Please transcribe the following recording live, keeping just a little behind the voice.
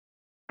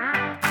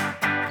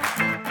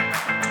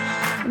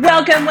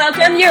Welcome,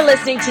 welcome. You're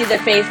listening to the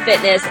Faith,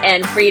 Fitness,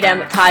 and Freedom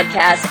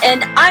podcast,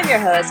 and I'm your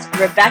host,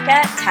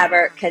 Rebecca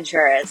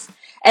Tabor-Contreras.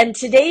 And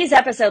today's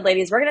episode,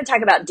 ladies, we're going to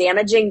talk about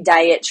damaging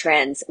diet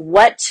trends,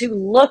 what to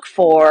look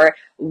for,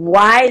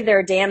 why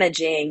they're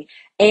damaging,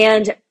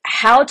 and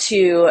how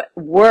to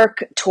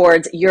work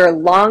towards your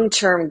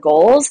long-term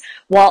goals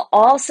while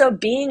also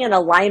being in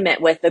alignment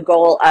with the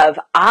goal of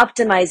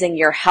optimizing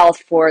your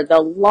health for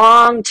the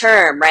long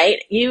term,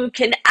 right? You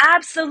can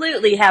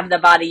absolutely have the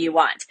body you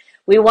want.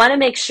 We want to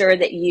make sure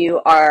that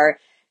you are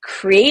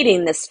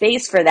creating the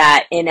space for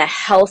that in a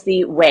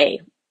healthy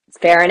way.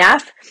 Fair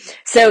enough?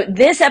 So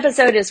this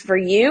episode is for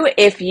you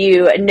if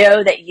you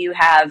know that you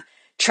have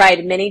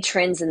tried many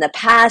trends in the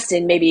past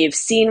and maybe you've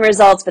seen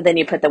results, but then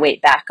you put the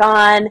weight back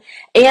on,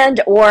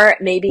 or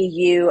maybe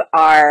you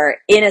are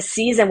in a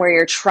season where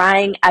you're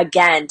trying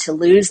again to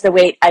lose the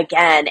weight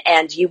again,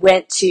 and you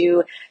went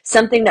to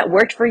something that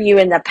worked for you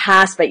in the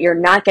past, but you're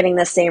not getting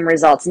the same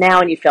results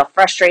now and you feel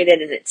frustrated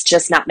and it's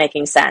just not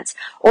making sense.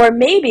 Or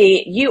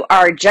maybe you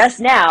are just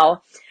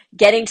now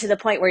getting to the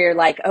point where you're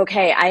like,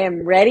 okay, I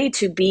am ready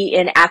to be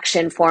in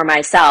action for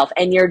myself,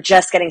 and you're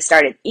just getting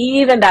started.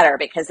 Even better,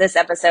 because this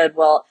episode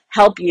will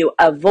help you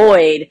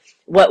avoid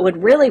what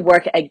would really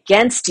work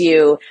against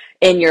you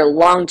in your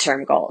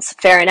long-term goals.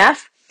 Fair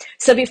enough?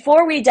 So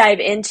before we dive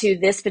into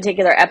this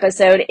particular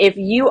episode, if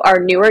you are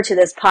newer to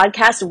this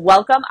podcast,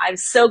 welcome. I'm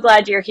so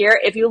glad you're here.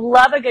 If you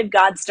love a good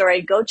God story,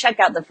 go check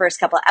out the first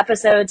couple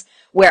episodes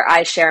where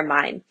I share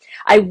mine.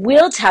 I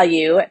will tell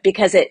you,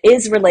 because it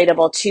is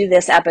relatable to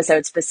this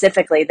episode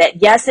specifically, that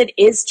yes, it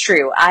is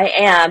true. I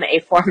am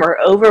a former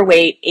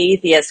overweight,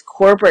 atheist,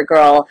 corporate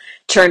girl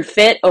turned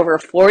fit over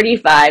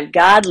 45,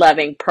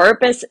 God-loving,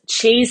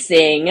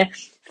 purpose-chasing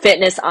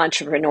fitness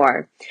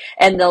entrepreneur.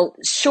 And the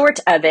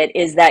short of it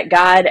is that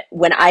God,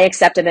 when I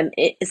accepted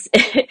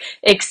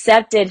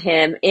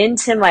him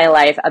into my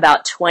life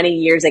about 20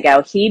 years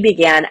ago, he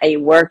began a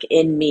work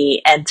in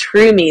me and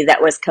through me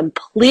that was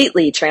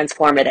completely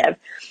transformative.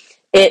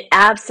 It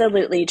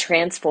absolutely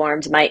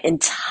transformed my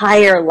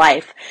entire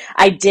life.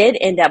 I did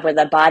end up with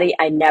a body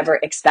I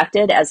never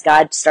expected as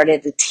God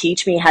started to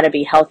teach me how to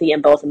be healthy in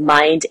both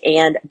mind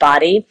and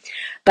body.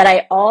 But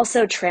I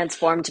also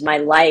transformed my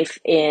life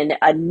in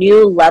a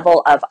new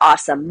level of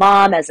awesome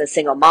mom as a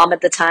single mom at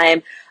the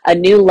time, a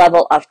new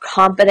level of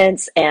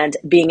confidence and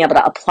being able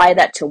to apply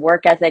that to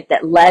work ethic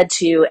that led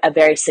to a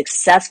very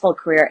successful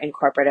career in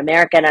corporate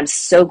America. And I'm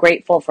so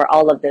grateful for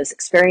all of those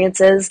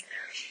experiences.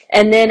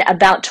 And then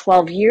about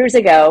 12 years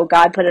ago,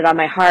 God put it on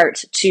my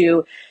heart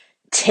to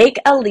take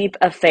a leap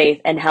of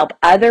faith and help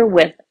other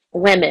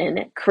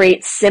women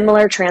create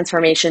similar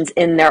transformations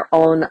in their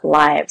own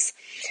lives.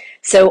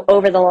 So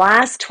over the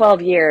last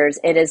 12 years,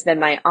 it has been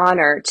my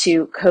honor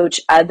to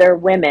coach other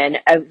women,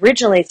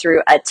 originally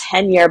through a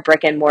 10-year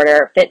brick and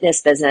mortar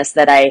fitness business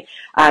that I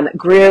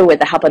grew with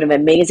the help of an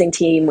amazing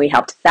team. We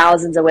helped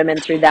thousands of women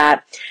through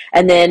that.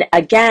 And then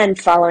again,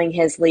 following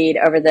his lead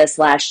over this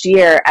last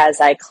year, as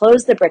I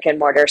closed the brick and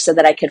mortar so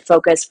that I could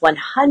focus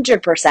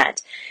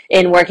 100%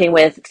 in working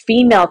with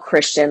female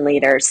Christian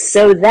leaders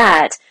so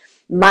that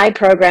my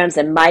programs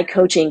and my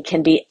coaching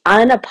can be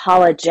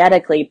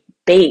unapologetically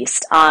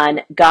based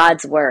on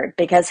God's word,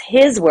 because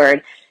his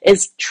word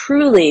is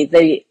truly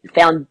the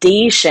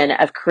foundation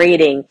of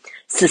creating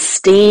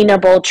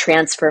sustainable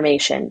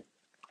transformation.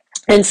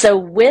 And so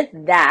with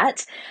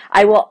that,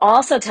 I will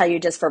also tell you,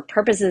 just for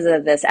purposes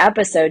of this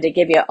episode, to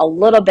give you a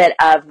little bit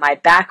of my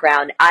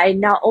background. I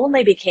not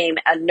only became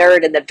a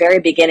nerd in the very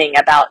beginning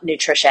about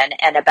nutrition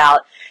and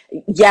about,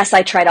 yes,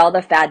 I tried all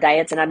the fad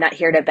diets, and I'm not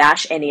here to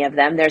bash any of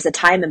them. There's a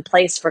time and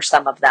place for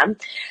some of them.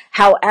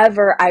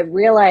 However, I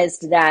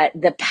realized that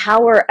the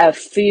power of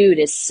food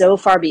is so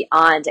far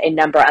beyond a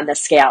number on the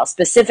scale,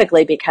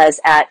 specifically because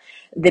at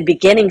the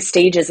beginning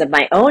stages of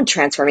my own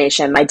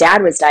transformation, my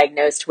dad was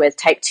diagnosed with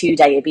type 2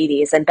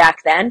 diabetes. And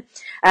back then,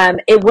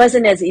 it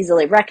wasn't as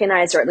easily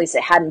recognized, or at least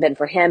it hadn't been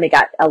for him. He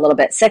got a little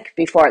bit sick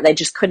before. They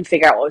just couldn't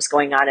figure out what was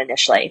going on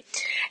initially.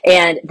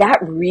 And that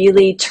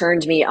really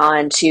turned me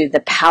on to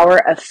the power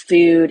of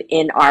food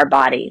in our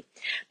body.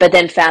 But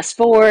then fast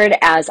forward,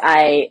 as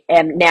I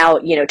am now,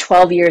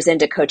 12 years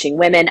into coaching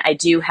women, I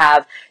do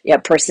have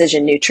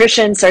precision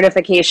nutrition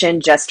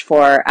certification just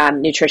for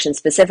nutrition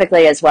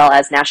specifically, as well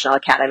as National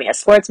Academy of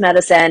Sports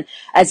Medicine,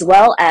 as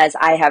well as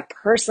I have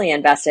personally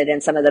invested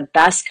in some of the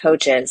best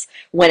coaches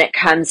when it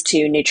comes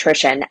to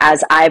nutrition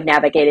as I've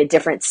navigated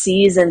different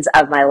seasons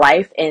of my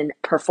life in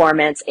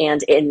performance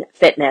and in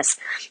fitness.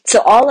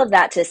 So all of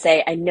that to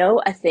say, I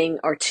know a thing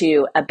or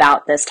two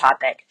about this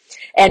topic.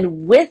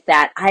 And with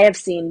that, I have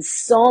seen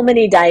so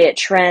many diet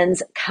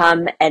trends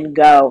come and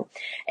go.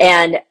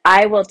 And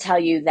I will tell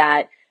you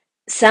that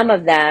some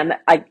of them,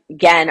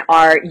 again,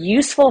 are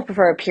useful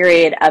for a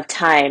period of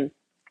time.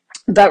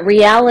 But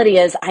reality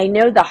is, I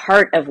know the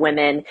heart of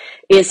women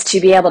is to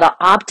be able to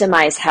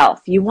optimize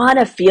health. You want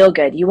to feel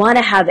good. You want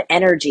to have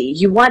energy.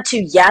 You want to,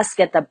 yes,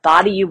 get the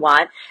body you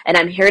want. And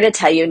I'm here to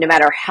tell you, no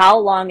matter how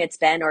long it's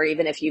been, or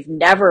even if you've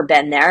never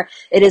been there,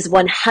 it is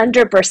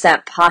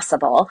 100%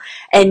 possible.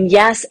 And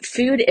yes,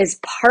 food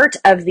is part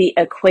of the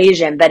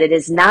equation, but it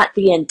is not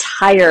the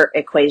entire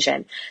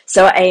equation.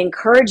 So I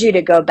encourage you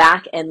to go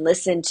back and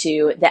listen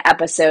to the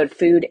episode,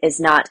 Food is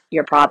Not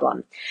Your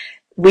Problem.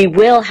 We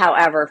will,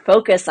 however,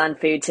 focus on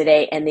food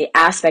today and the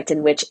aspect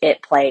in which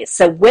it plays.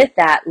 So with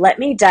that, let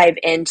me dive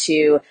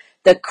into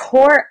the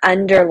core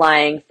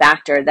underlying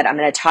factor that I'm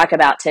going to talk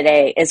about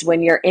today is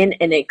when you're in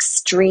an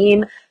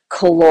extreme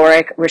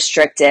caloric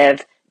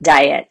restrictive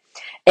diet.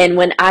 And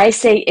when I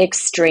say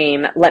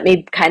extreme, let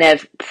me kind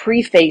of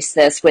preface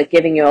this with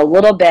giving you a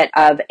little bit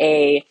of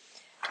a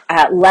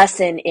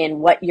lesson in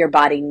what your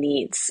body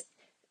needs.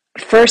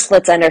 First,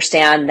 let's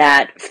understand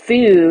that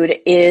food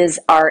is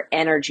our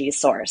energy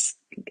source.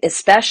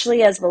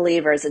 Especially as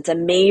believers, it's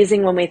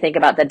amazing when we think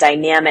about the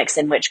dynamics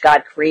in which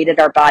God created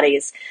our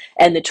bodies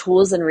and the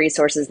tools and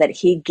resources that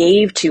He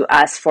gave to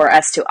us for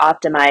us to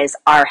optimize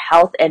our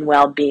health and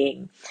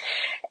well-being.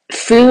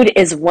 Food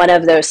is one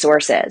of those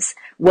sources.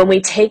 When we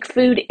take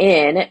food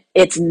in,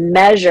 it's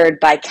measured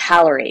by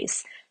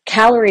calories.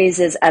 Calories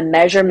is a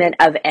measurement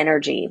of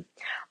energy.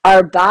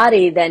 Our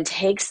body then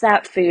takes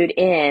that food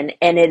in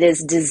and it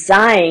is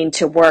designed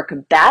to work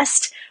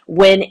best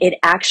when it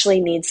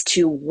actually needs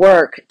to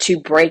work to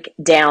break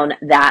down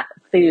that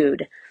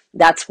food.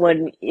 That's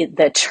when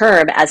the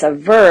term as a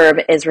verb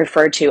is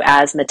referred to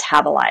as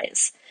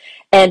metabolize.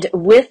 And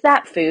with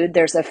that food,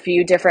 there's a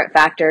few different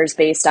factors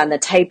based on the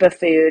type of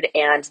food,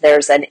 and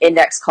there's an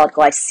index called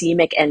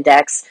glycemic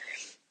index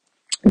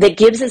that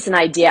gives us an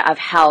idea of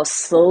how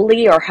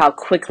slowly or how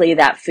quickly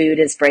that food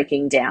is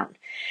breaking down.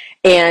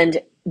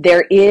 And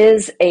there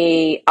is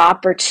a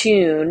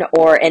opportune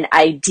or an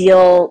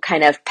ideal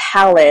kind of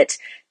palate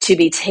to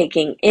be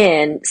taking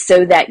in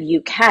so that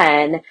you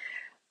can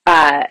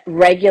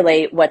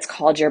regulate what's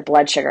called your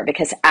blood sugar.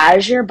 Because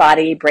as your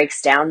body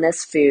breaks down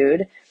this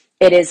food,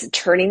 it is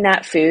turning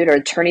that food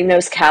or turning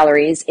those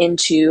calories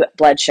into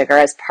blood sugar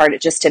as part of,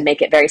 just to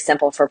make it very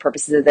simple for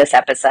purposes of this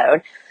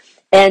episode.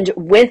 And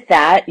with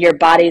that, your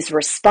body's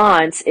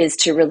response is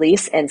to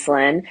release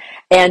insulin.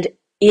 And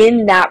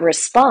in that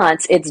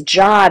response, its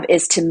job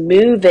is to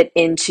move it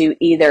into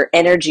either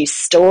energy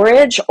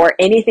storage or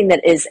anything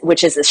that is,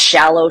 which is a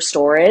shallow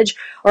storage,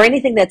 or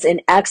anything that's in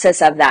excess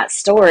of that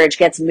storage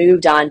gets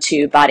moved on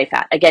to body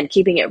fat. Again,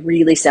 keeping it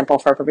really simple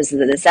for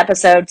purposes of this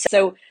episode.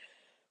 So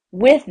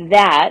with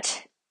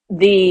that,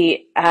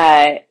 the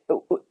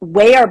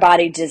way our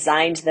body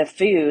designed the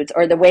foods,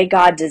 or the way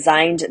God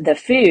designed the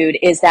food,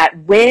 is that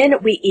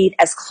when we eat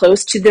as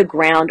close to the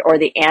ground or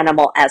the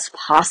animal as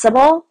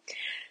possible,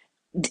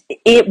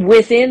 it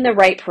within the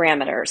right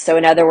parameters. So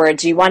in other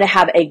words, you want to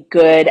have a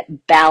good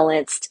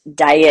balanced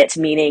diet,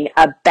 meaning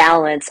a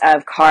balance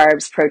of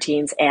carbs,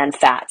 proteins, and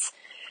fats.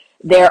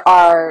 There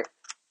are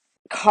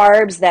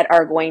carbs that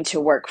are going to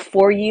work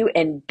for you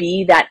and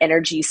be that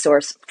energy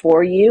source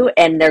for you.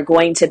 And they're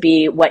going to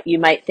be what you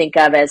might think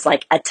of as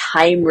like a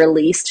time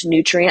released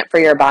nutrient for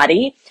your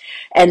body.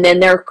 And then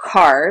there are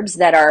carbs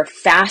that are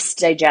fast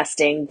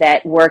digesting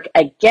that work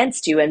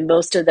against you. And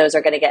most of those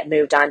are going to get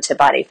moved on to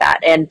body fat.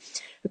 And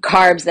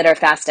carbs that are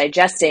fast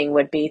digesting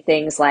would be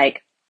things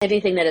like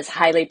anything that is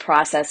highly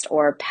processed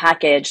or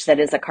packaged that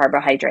is a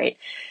carbohydrate.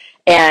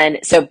 And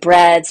so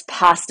breads,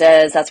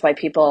 pastas, that's why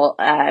people,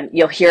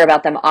 you'll hear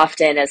about them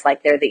often as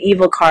like they're the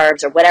evil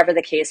carbs or whatever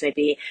the case may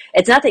be.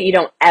 It's not that you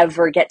don't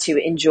ever get to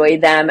enjoy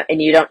them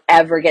and you don't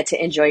ever get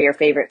to enjoy your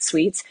favorite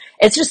sweets.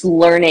 It's just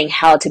learning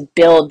how to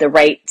build the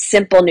right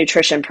simple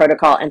nutrition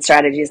protocol and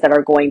strategies that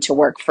are going to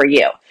work for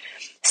you.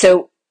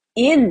 So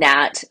in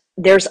that,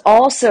 there's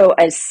also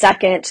a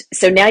second,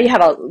 so now you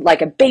have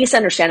a base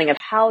understanding of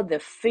how the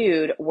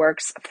food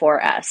works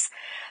for us.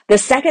 The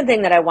second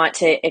thing that I want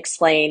to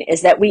explain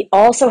is that we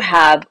also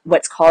have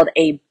what's called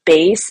a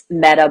base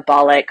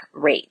metabolic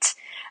rate.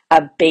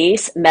 A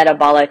base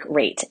metabolic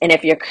rate. And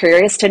if you're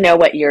curious to know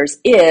what yours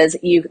is,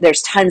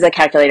 there's tons of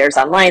calculators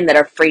online that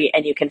are free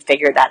and you can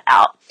figure that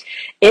out.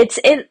 It's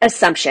an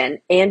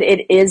assumption and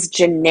it is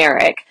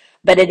generic,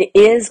 but it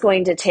is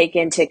going to take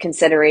into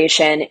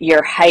consideration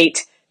your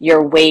height,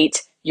 your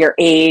weight, your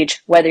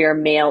age, whether you're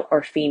male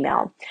or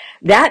female.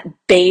 That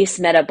base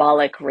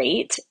metabolic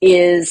rate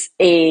is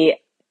a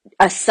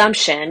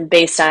assumption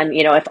based on,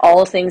 if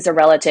all things are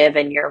relative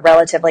and you're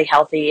relatively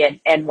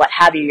healthy and what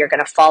have you, you're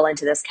going to fall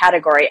into this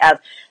category of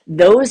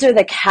those are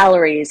the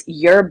calories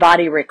your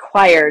body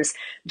requires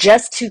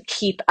just to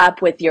keep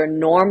up with your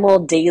normal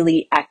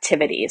daily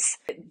activities.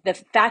 The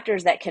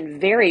factors that can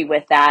vary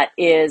with that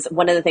is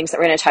one of the things that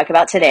we're going to talk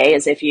about today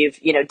is if you've,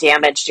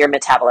 damaged your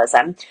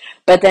metabolism,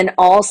 but then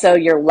also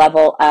your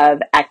level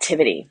of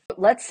activity.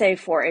 Let's say,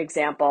 for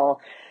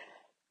example,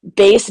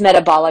 base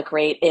metabolic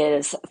rate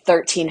is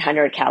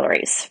 1,300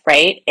 calories,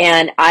 right?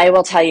 And I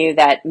will tell you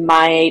that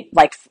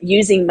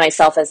using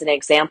myself as an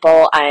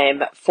example,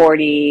 I'm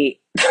 40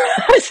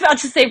 I was about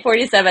to say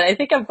 47. I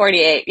think I'm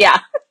 48. Yeah.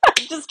 I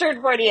just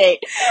turned 48.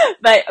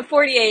 But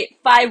 48,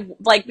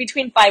 like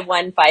between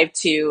 5'1",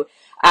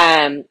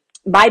 5'2".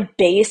 My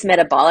base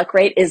metabolic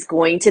rate is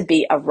going to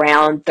be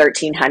around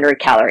 1,300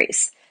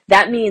 calories.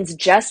 That means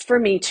just for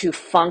me to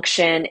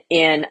function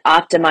in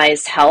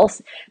optimized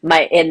health,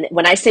 and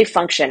when I say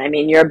function, I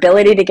mean your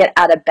ability to get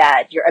out of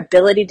bed, your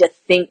ability to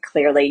think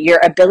clearly, your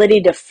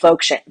ability to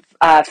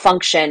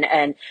function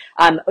and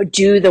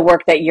do the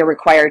work that you're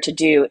required to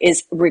do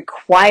is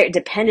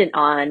dependent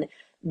on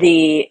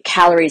the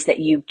calories that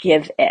you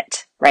give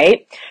it,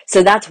 right?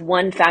 So that's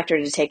one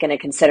factor to take into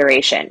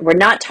consideration. We're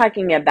not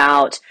talking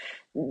about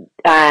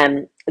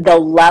the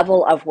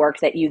level of work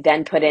that you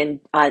then put in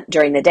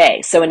during the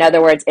day. So in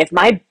other words, if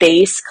my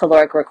base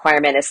caloric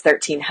requirement is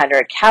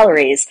 1,300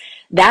 calories,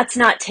 that's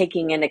not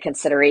taking into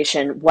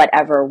consideration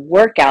whatever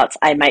workouts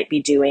I might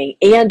be doing,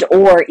 and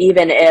or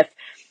even if,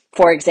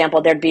 for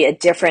example, there'd be a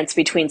difference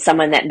between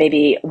someone that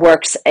maybe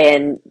works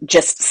and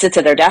just sits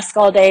at their desk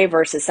all day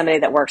versus somebody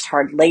that works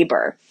hard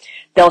labor.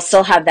 They'll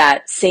still have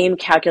that same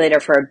calculator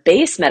for a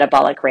base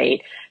metabolic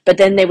rate, but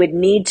then they would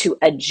need to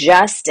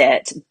adjust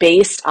it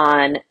based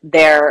on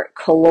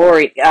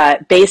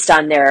based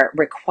on their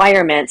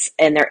requirements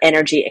and their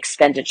energy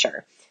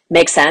expenditure.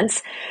 Make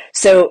sense?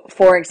 So,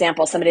 for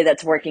example, somebody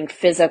that's working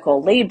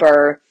physical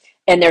labor,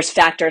 and there's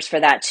factors for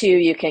that too.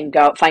 You can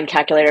go find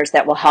calculators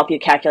that will help you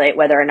calculate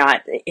whether or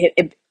not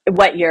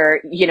what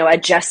your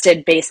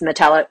adjusted base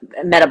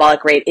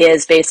metabolic rate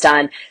is based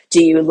on,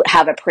 do you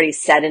have a pretty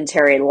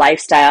sedentary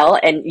lifestyle?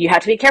 And you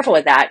have to be careful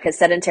with that, because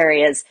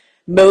sedentary is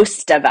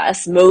most of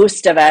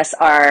us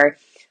are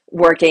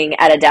working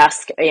at a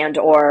desk and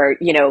or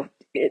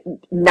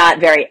not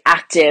very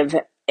active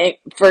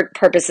for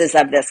purposes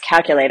of this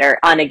calculator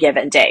on a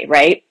given day,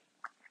 right?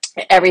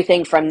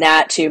 Everything from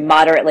that to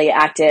moderately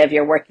active,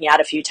 you're working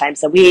out a few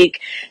times a week,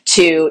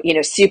 to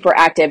super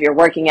active, you're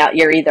working out,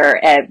 you're either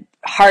a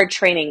hard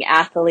training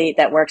athlete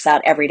that works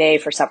out every day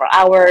for several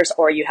hours,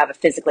 or you have a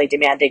physically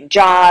demanding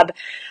job,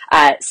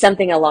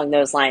 something along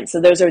those lines.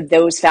 So those are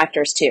those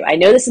factors too. I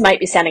know this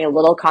might be sounding a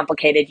little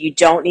complicated. You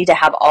don't need to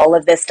have all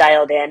of this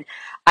dialed in.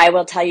 I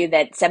will tell you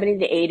that 70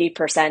 to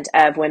 80%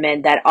 of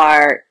women that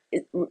are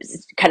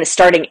kind of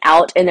starting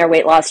out in their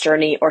weight loss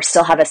journey or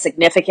still have a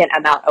significant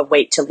amount of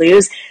weight to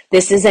lose,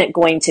 this isn't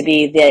going to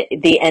be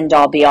the end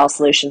all be all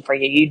solution for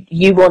you.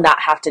 You will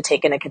not have to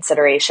take into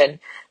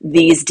consideration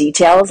these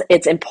details.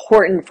 It's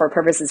important for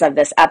purposes of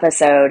this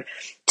episode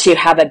to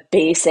have a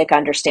basic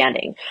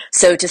understanding.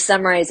 So to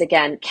summarize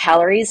again,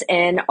 calories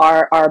in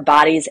are our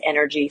body's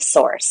energy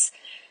source.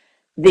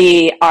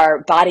 Our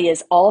body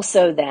is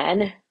also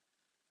then,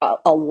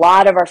 a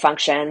lot of our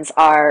functions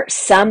are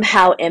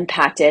somehow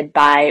impacted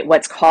by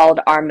what's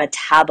called our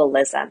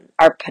metabolism.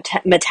 Our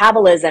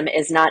metabolism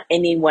is not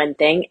any one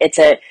thing. It's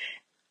an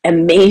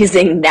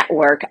amazing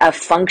network of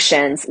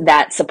functions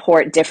that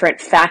support different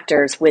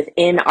factors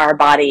within our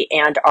body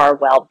and our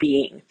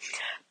well-being.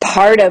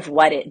 Part of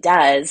what it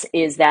does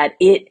is that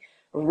it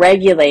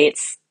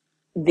regulates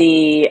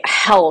the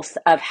health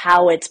of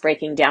how it's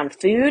breaking down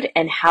food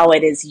and how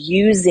it is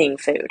using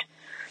food.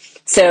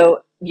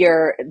 So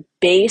your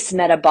base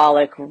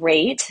metabolic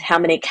rate, how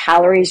many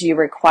calories you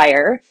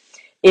require,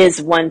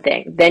 is one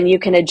thing. Then you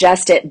can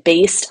adjust it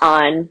based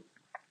on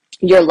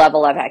your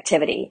level of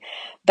activity.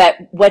 But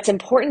what's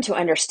important to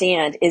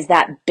understand is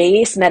that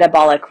base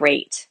metabolic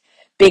rate,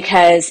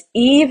 because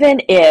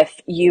even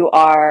if you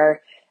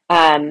are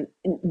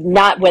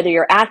not, whether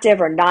you're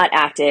active or not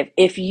active,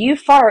 if you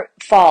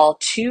fall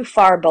too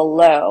far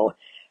below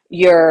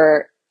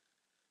your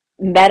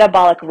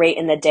metabolic rate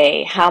in the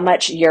day, how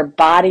much your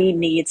body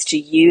needs to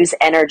use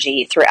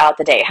energy throughout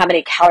the day, how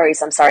many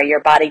calories, your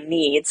body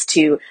needs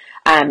to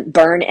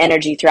burn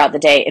energy throughout the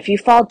day. If you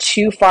fall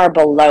too far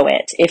below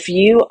it, if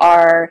you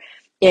are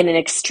in an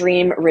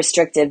extreme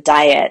restrictive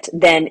diet,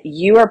 then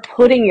you are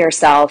putting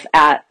yourself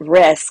at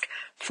risk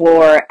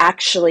for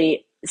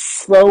actually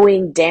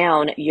slowing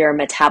down your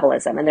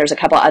metabolism. And there's a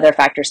couple other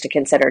factors to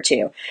consider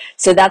too.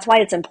 So that's why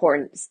it's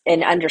important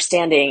in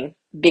understanding,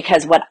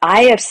 because what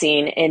I have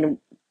seen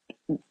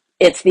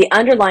it's the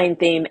underlying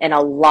theme in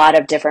a lot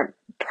of different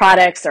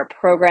products or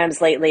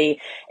programs lately.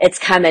 It's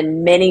come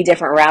in many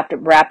different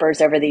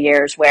wrappers over the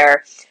years,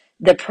 where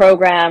the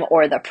program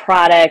or the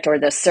product or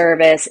the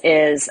service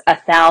is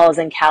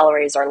 1,000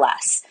 calories or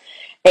less.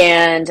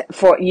 And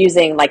for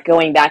using, like,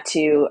 going back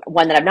to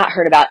one that I've not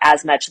heard about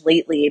as much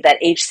lately, but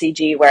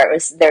HCG, where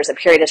there's a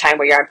period of time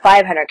where you're on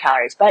 500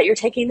 calories, but you're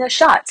taking this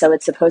shot, so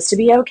it's supposed to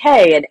be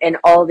okay, and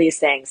all these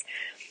things.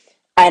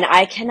 And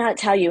I cannot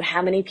tell you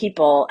how many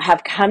people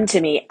have come to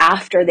me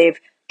after they've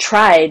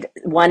tried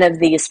one of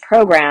these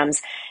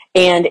programs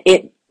and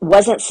it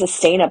wasn't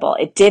sustainable.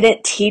 It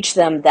didn't teach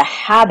them the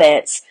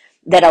habits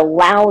that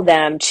allow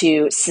them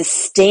to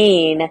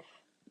sustain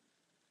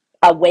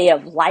a way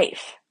of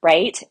life,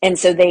 right? And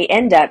so they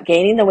end up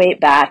gaining the weight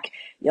back.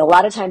 A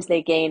lot of times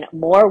they gain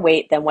more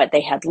weight than what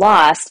they had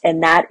lost,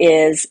 and that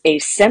is a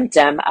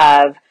symptom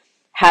of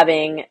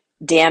having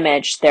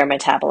damage their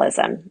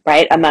metabolism,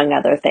 right? Among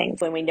other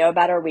things. When we know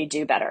better, we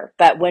do better.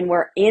 But when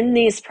we're in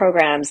these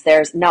programs,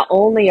 there's not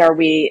only are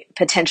we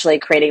potentially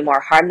creating more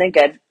harm than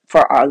good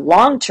for our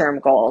long-term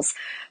goals,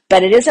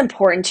 but it is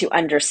important to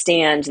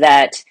understand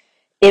that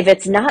if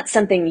it's not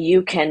something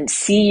you can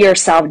see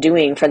yourself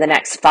doing for the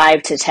next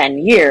 5 to 10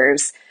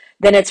 years,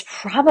 then it's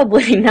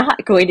probably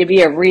not going to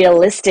be a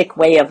realistic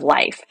way of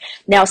life.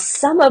 Now,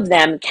 some of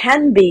them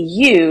can be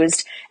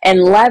used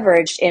and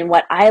leveraged in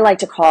what I like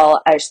to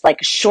call a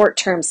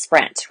short-term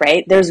sprint,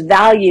 right? There's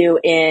value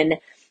in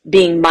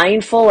being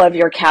mindful of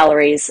your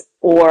calories,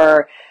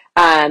 or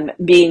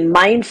being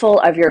mindful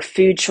of your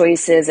food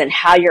choices and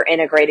how you're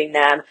integrating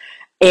them,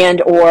 and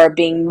or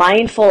being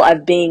mindful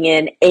of being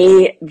in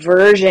a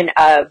version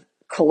of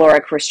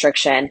caloric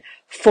restriction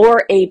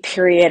for a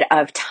period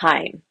of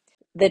time.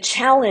 The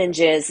challenge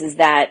is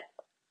that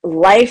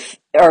life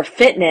or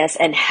fitness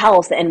and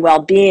health and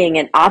well-being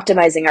and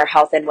optimizing our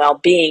health and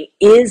well-being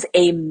is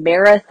a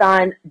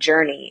marathon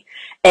journey.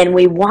 And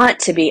we want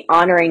to be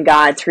honoring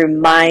God through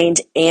mind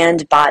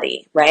and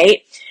body,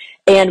 right?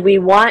 And we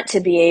want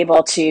to be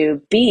able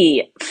to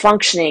be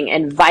functioning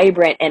and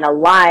vibrant and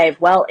alive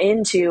well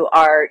into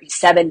our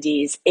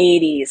 70s,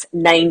 80s,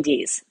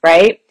 90s,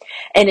 right?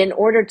 And in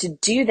order to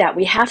do that,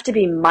 we have to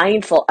be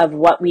mindful of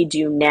what we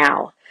do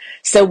now.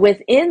 So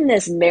within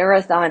this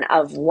marathon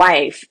of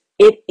life,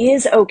 it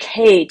is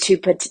okay to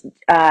put,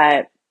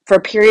 for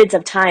periods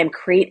of time,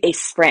 create a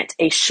sprint,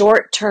 a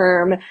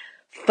short-term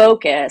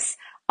focus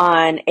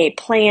on a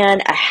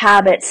plan, a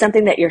habit,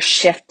 something that you're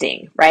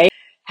shifting, right?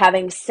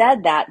 Having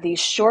said that, these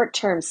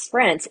short-term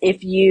sprints,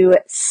 if you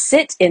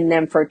sit in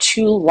them for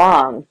too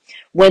long,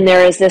 when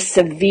there is this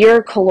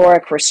severe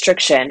caloric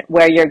restriction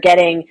where you're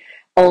getting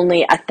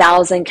only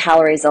 1,000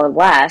 calories or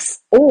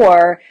less,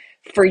 or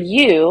for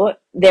you,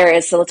 there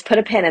is, so let's put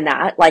a pin in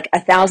that, like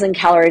 1,000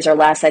 calories or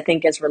less, I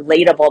think is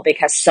relatable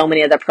because so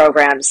many of the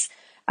programs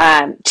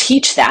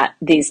teach that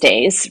these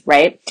days,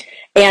 right?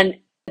 And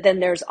then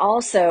there's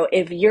also,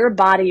 if your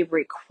body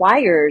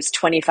requires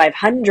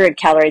 2,500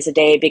 calories a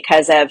day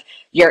because of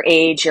your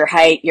age, your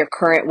height, your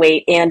current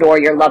weight, and or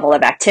your level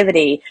of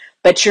activity,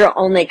 but you're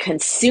only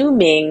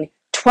consuming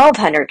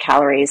 1,200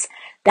 calories,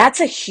 that's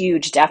a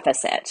huge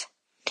deficit.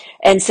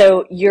 And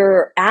so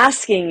you're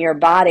asking your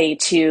body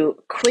to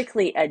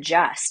quickly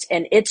adjust.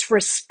 And its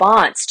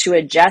response to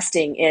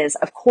adjusting is,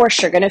 of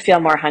course, you're going to feel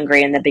more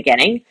hungry in the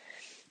beginning.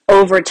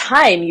 Over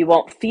time, you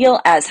won't feel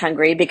as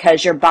hungry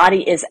because your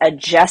body is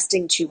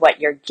adjusting to what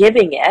you're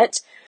giving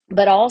it.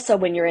 But also,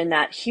 when you're in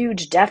that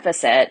huge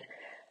deficit,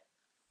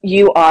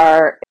 you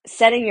are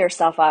setting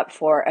yourself up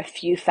for a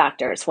few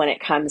factors when it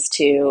comes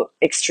to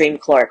extreme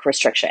caloric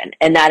restriction.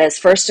 And that is,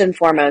 first and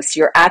foremost,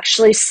 you're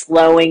actually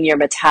slowing your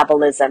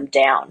metabolism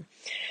down.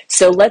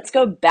 So let's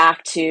go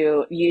back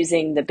to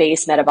using the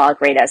base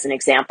metabolic rate as an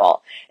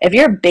example. If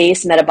your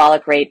base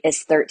metabolic rate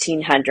is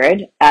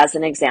 1,300, as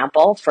an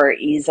example, for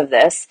ease of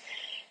this,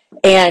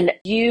 and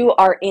you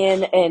are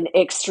in an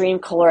extreme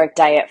caloric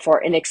diet for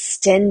an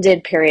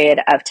extended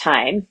period of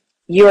time,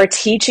 you are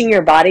teaching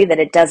your body that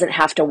it doesn't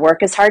have to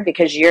work as hard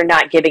because you're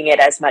not giving it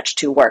as much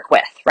to work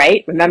with,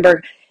 right?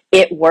 Remember,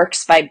 it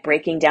works by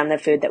breaking down the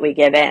food that we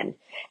give in.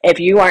 If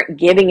you aren't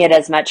giving it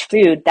as much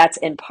food, that's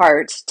in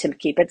part, to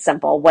keep it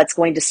simple, what's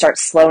going to start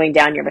slowing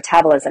down your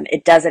metabolism.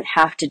 It doesn't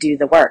have to do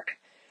the work,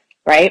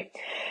 right?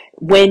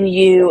 When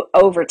you,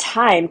 over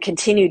time,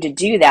 continue to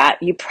do that,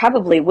 you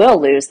probably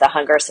will lose the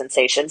hunger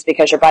sensations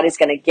because your body's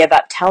going to give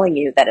up telling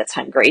you that it's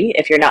hungry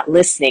if you're not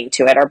listening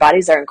to it. Our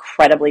bodies are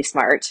incredibly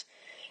smart.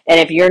 And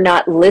if you're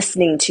not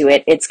listening to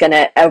it, it's going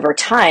to, over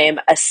time,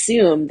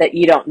 assume that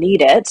you don't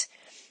need it.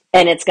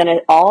 And it's going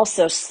to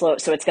also slow,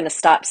 so it's going to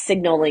stop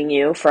signaling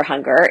you for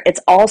hunger. It's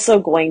also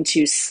going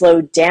to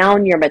slow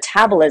down your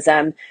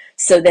metabolism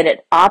so that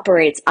it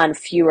operates on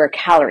fewer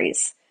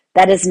calories.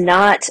 That is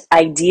not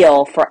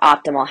ideal for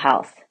optimal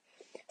health.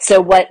 So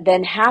what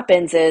then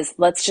happens is,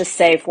 let's just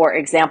say, for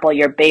example,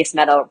 your base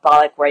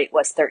metabolic rate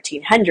was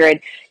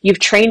 1,300. You've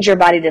trained your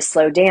body to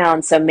slow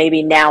down, so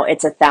maybe now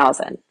it's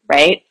 1,000,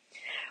 right?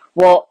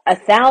 Well,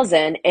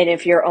 1,000, and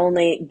if you're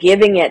only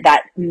giving it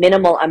that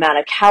minimal amount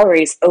of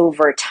calories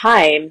over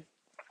time,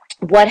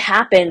 what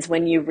happens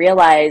when you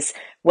realize,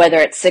 whether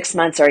it's 6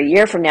 months or a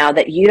year from now,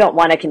 that you don't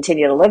want to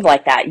continue to live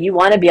like that? You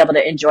want to be able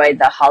to enjoy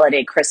the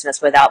holiday Christmas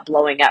without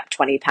blowing up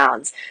 20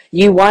 pounds.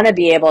 You want to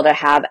be able to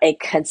have a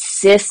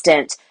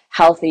consistent,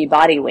 healthy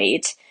body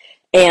weight.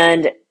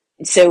 And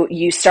so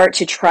you start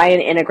to try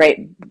and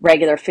integrate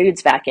regular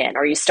foods back in,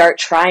 or you start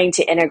trying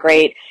to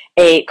integrate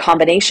a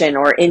combination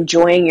or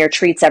enjoying your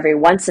treats every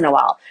once in a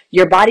while.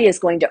 Your body is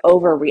going to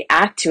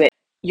overreact to it.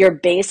 Your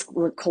base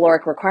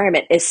caloric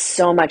requirement is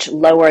so much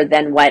lower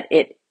than what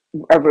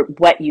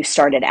you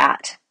started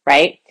at,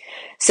 right?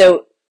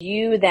 So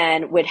you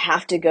then would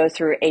have to go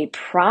through a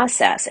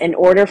process in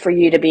order for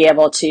you to be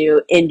able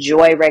to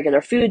enjoy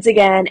regular foods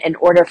again, in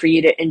order for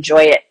you to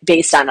enjoy it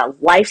based on a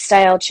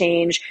lifestyle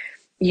change.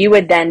 You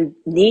would then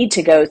need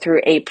to go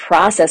through a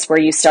process where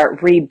you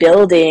start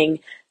rebuilding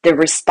the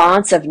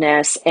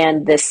responsiveness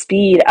and the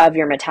speed of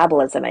your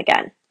metabolism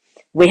again.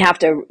 We have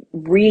to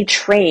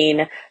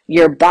retrain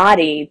your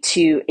body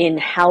in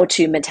how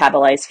to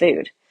metabolize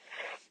food.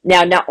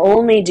 Now, not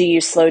only do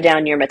you slow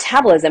down your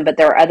metabolism, but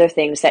there are other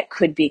things that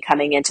could be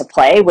coming into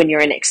play when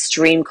you're in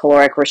extreme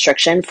caloric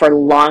restriction for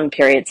long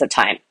periods of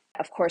time.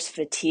 Of course,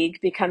 fatigue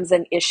becomes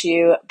an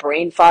issue,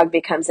 brain fog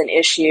becomes an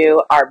issue,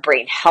 our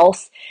brain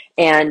health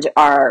and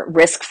our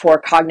risk for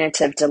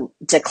cognitive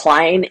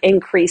decline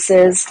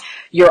increases.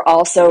 You're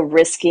also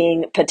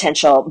risking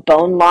potential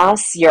bone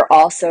loss. You're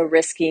also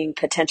risking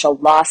potential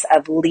loss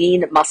of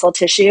lean muscle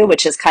tissue,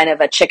 which is kind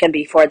of a chicken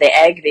before the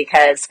egg,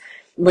 because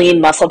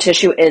lean muscle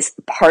tissue is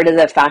part of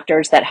the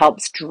factors that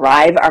helps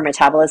drive our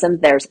metabolism.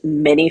 There's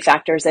many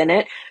factors in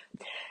it.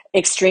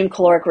 Extreme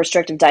caloric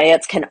restrictive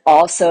diets can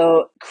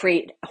also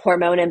create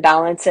hormone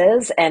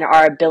imbalances, and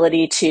our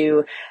ability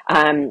to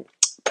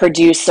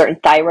produce certain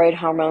thyroid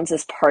hormones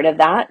is part of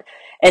that.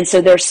 And so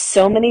there's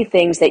so many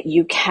things that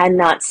you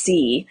cannot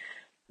see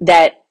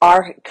that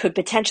could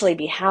potentially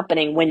be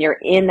happening when you're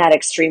in that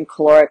extreme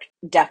caloric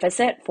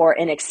deficit for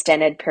an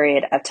extended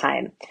period of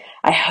time.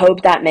 I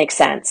hope that makes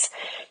sense.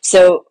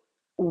 So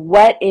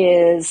what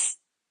is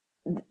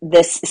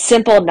this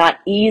simple, not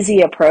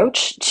easy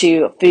approach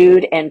to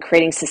food and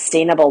creating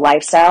sustainable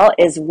lifestyle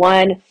is,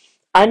 one,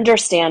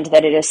 understand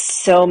that it is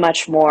so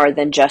much more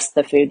than just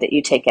the food that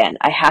you take in.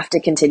 I have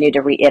to continue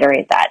to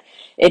reiterate that.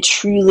 It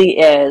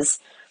truly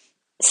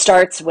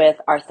starts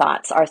with our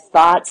thoughts. Our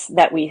thoughts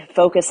that we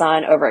focus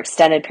on over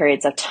extended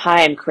periods of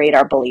time create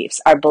our beliefs.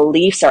 Our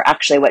beliefs are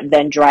actually what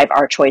then drive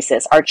our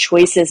choices. Our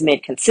choices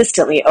made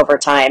consistently over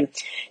time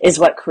is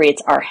what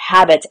creates our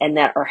habits, and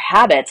that our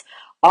habits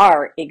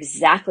are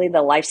exactly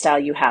the lifestyle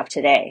you have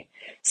today.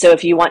 So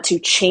if you want to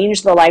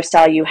change the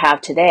lifestyle you have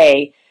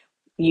today,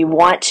 you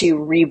want to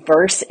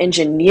reverse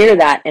engineer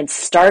that and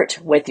start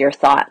with your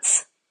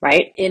thoughts,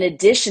 right? In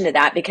addition to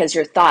that, because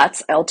your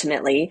thoughts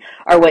ultimately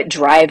are what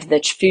drive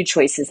the food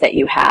choices that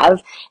you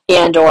have,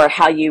 and or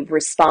how you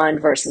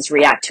respond versus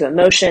react to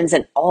emotions,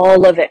 and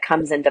all of it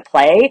comes into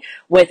play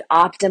with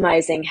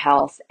optimizing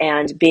health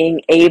and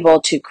being able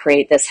to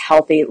create this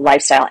healthy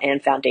lifestyle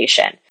and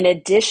foundation. In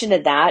addition to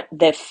that,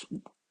 the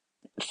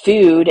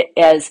food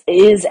is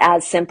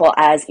as simple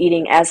as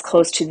eating as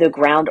close to the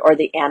ground or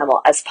the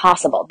animal as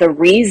possible. The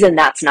reason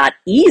that's not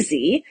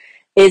easy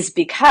is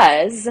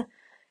because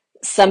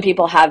some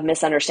people have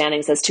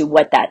misunderstandings as to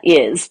what that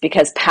is,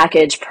 because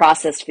packaged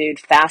processed food,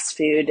 fast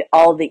food,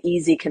 all the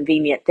easy,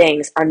 convenient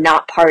things are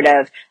not part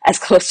of as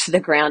close to the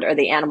ground or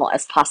the animal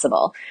as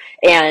possible.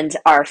 And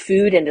our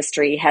food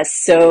industry has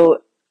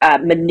so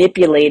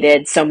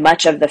manipulated so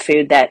much of the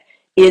food that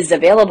is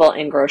available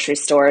in grocery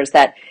stores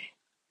that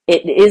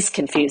it is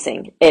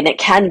confusing, and it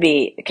can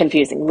be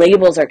confusing.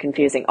 Labels are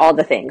confusing, all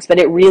the things, but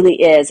it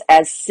really is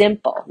as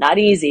simple, not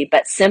easy,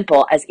 but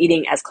simple as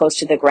eating as close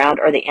to the ground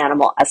or the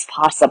animal as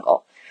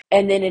possible.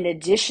 And then in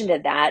addition to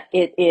that,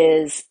 it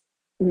is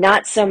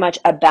not so much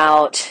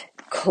about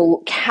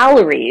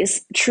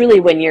calories. Truly,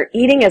 when you're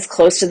eating as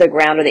close to the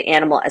ground or the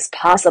animal as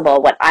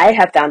possible, what I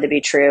have found to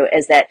be true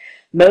is that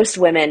most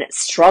women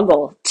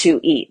struggle to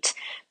eat,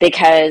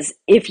 because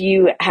if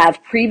you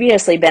have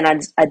previously been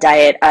on a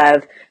diet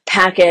of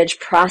packaged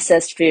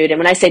processed food, and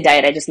when I say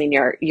diet, I just mean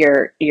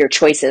your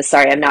choices.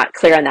 Sorry, I'm not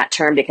clear on that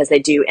term because they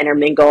do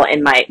intermingle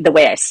in the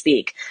way I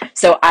speak.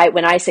 So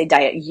when I say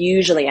diet,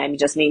 usually I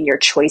just mean your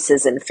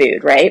choices in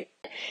food, right?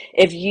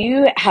 If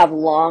you have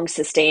long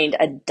sustained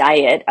a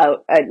diet,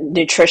 a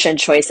nutrition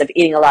choice of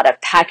eating a lot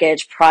of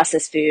packaged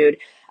processed food,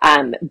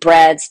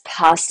 breads,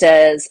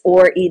 pastas,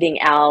 or eating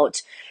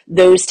out,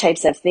 those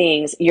types of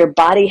things, your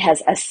body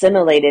has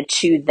assimilated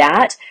to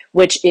that,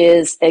 which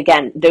is,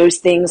 again, those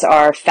things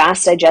are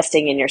fast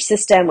digesting in your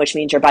system, which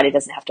means your body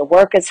doesn't have to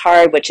work as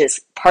hard, which is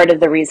part of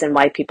the reason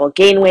why people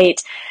gain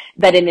weight.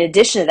 But in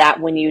addition to that,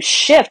 when you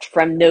shift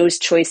from those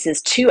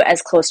choices to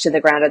as close to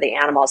the ground or the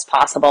animal as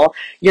possible,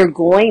 you're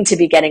going to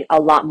be getting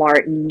a lot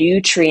more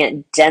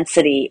nutrient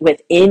density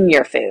within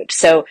your food.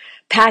 So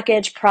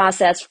packaged,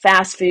 processed,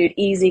 fast food,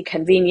 easy,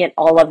 convenient,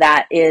 all of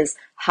that is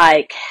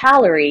high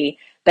calorie,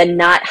 but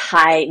not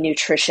high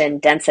nutrition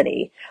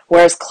density.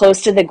 Whereas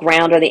close to the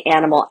ground or the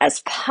animal as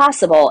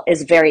possible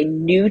is very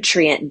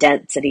nutrient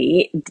dense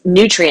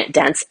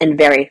and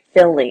very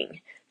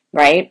filling,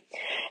 right?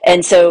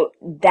 And so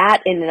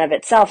that in and of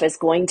itself is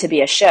going to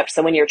be a shift.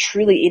 So when you're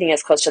truly eating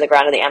as close to the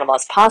ground or the animal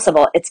as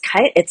possible, it's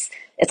kind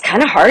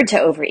of hard to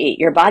overeat.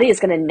 Your body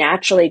is going to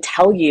naturally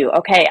tell you,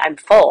 okay, I'm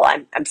full,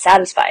 I'm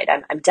satisfied,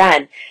 I'm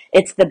done.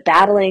 It's the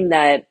battling,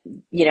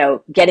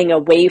 getting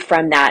away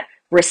from that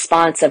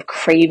response of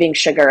craving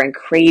sugar and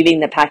craving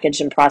the packaged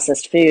and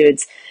processed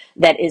foods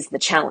that is the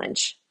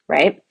challenge,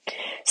 right?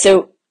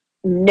 So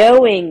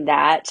knowing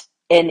that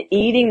and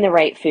eating the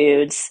right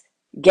foods,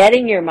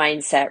 getting your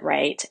mindset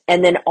right,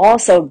 and then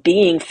also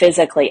being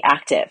physically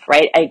active,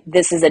 right?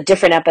 This is a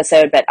different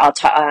episode, but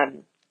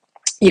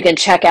You can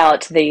check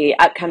out the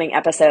upcoming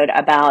episode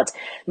about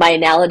my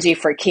analogy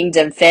for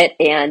Kingdom Fit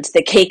and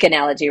the cake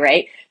analogy,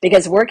 right?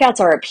 Because workouts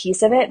are a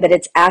piece of it, but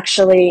it's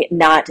actually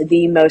not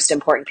the most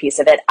important piece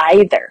of it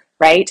either,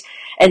 right?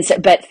 And so,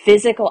 but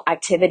physical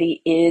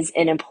activity is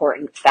an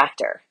important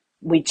factor.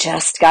 We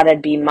just got to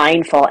be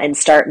mindful and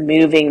start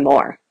moving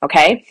more.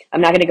 Okay.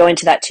 I'm not going to go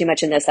into that too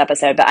much in this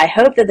episode, but I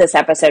hope that this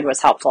episode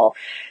was helpful,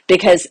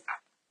 because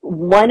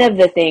one of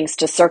the things,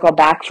 to circle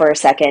back for a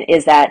second,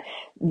 is that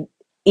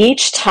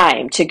each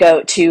time to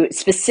go to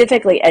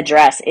specifically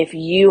address if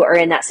you are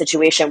in that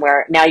situation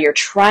where now you're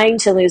trying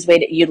to lose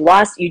weight,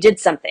 you did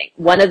something.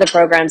 One of the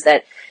programs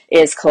that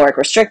is caloric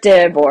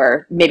restrictive,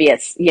 or maybe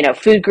it's,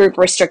 food group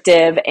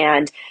restrictive,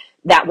 and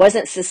that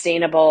wasn't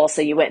sustainable.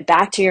 So you went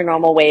back to your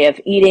normal way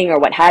of eating, or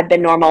what had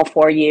been normal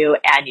for you,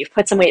 and you've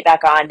put some weight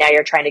back on. Now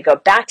you're trying to go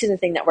back to the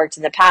thing that worked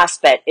in the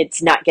past, but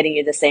it's not getting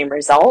you the same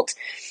result,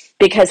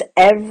 because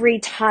every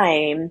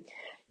time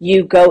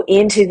you go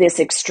into this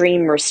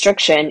extreme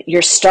restriction,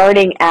 you're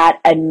starting at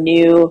a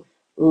new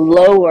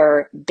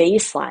lower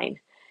baseline.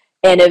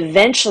 And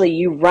eventually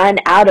you run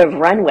out of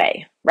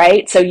runway,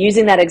 right? So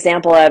using that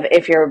example of,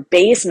 if your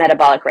base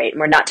metabolic rate, and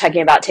we're not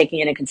talking about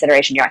taking into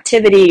consideration your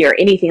activity or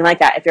anything like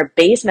that, if your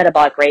base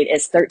metabolic rate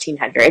is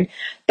 1300,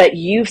 but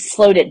you've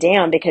slowed it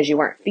down because you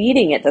weren't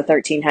feeding at the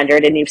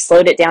 1300 and you've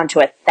slowed it down to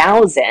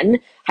 1000,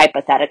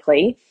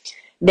 hypothetically,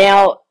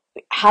 now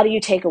how do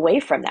you take away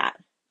from that,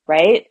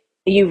 right?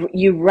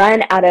 You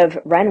run out of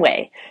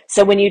runway.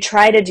 So when you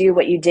try to do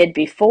what you did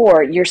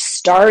before, you're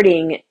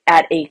starting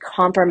at a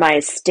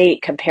compromised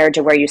state compared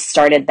to where you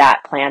started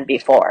that plan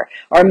before.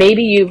 Or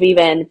maybe you've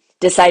even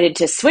decided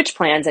to switch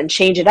plans and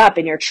change it up,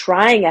 and you're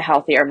trying a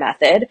healthier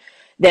method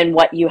than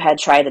what you had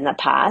tried in the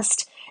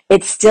past.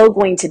 It's still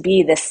going to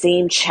be the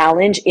same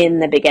challenge in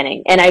the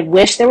beginning. And I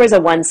wish there was a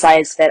one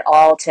size fit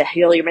all to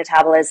heal your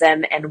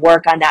metabolism and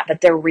work on that,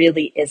 but there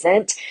really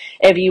isn't.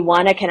 If you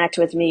want to connect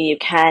with me, you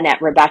can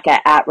at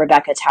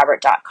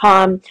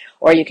Rebecca@RebeccaTabert.com,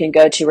 or you can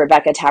go to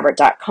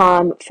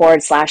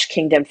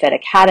RebeccaTabert.com/Kingdom Fit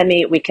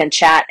Academy. We can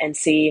chat and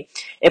see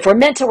if we're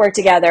meant to work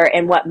together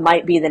and what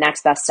might be the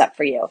next best step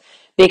for you.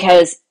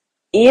 Because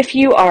if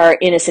you are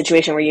in a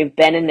situation where you've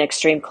been in an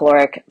extreme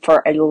caloric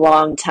for a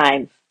long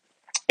time,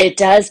 it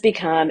does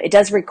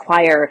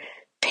require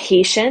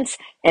patience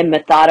and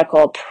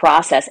methodical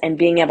process, and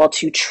being able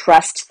to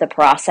trust the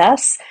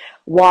process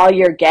while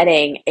you're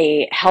getting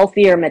a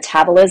healthier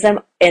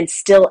metabolism and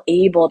still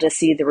able to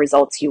see the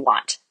results you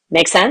want.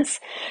 Make sense?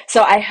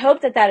 So I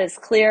hope that is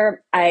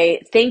clear.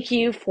 I thank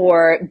you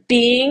for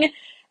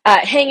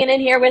hanging in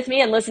here with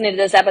me and listening to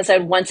this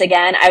episode once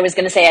again. I was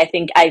going to say, I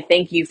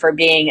thank you for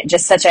being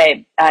just such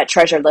a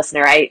treasured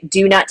listener. I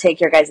do not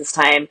take your guys'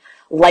 time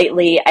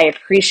lightly. I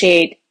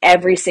appreciate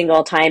every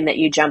single time that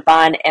you jump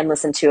on and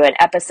listen to an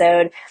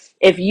episode.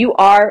 If you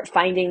are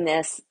finding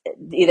this,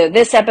 either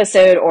this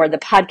episode or the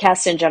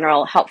podcast in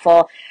general,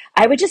 helpful,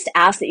 I would just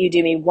ask that you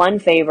do me one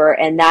favor,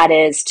 and that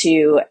is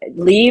to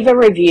leave a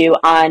review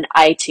on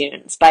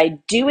iTunes. By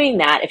doing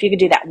that, if you could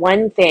do that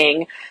one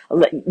thing,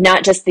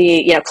 not just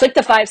click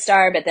the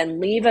 5-star, but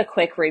then leave a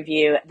quick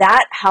review,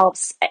 that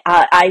helps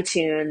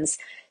iTunes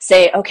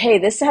say, okay,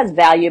 this has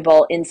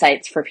valuable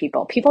insights for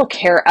people. People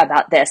care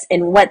about this.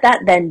 And what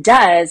that then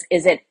does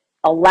is it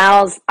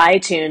allows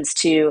iTunes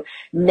to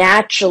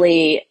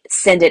naturally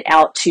send it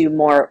out to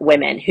more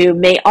women who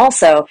may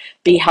also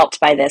be helped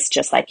by this,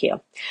 just like you.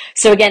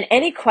 So again,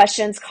 any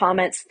questions,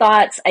 comments,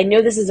 thoughts? I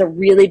know this is a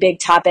really big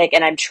topic,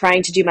 and I'm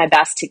trying to do my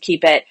best to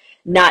keep it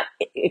not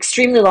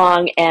extremely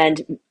long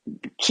and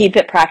keep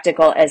it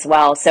practical as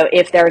well. So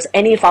if there's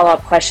any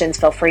follow-up questions,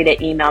 feel free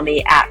to email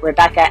me at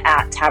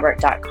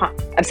Rebecca@Tabert.com.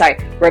 I'm sorry,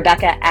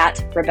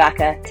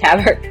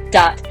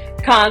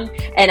 Rebecca@RebeccaTabert.com,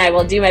 and I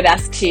will do my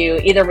best to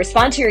either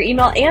respond to your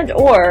email and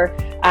or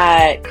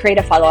create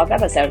a follow-up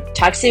episode.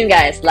 Talk soon,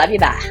 guys. Love you.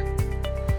 Bye.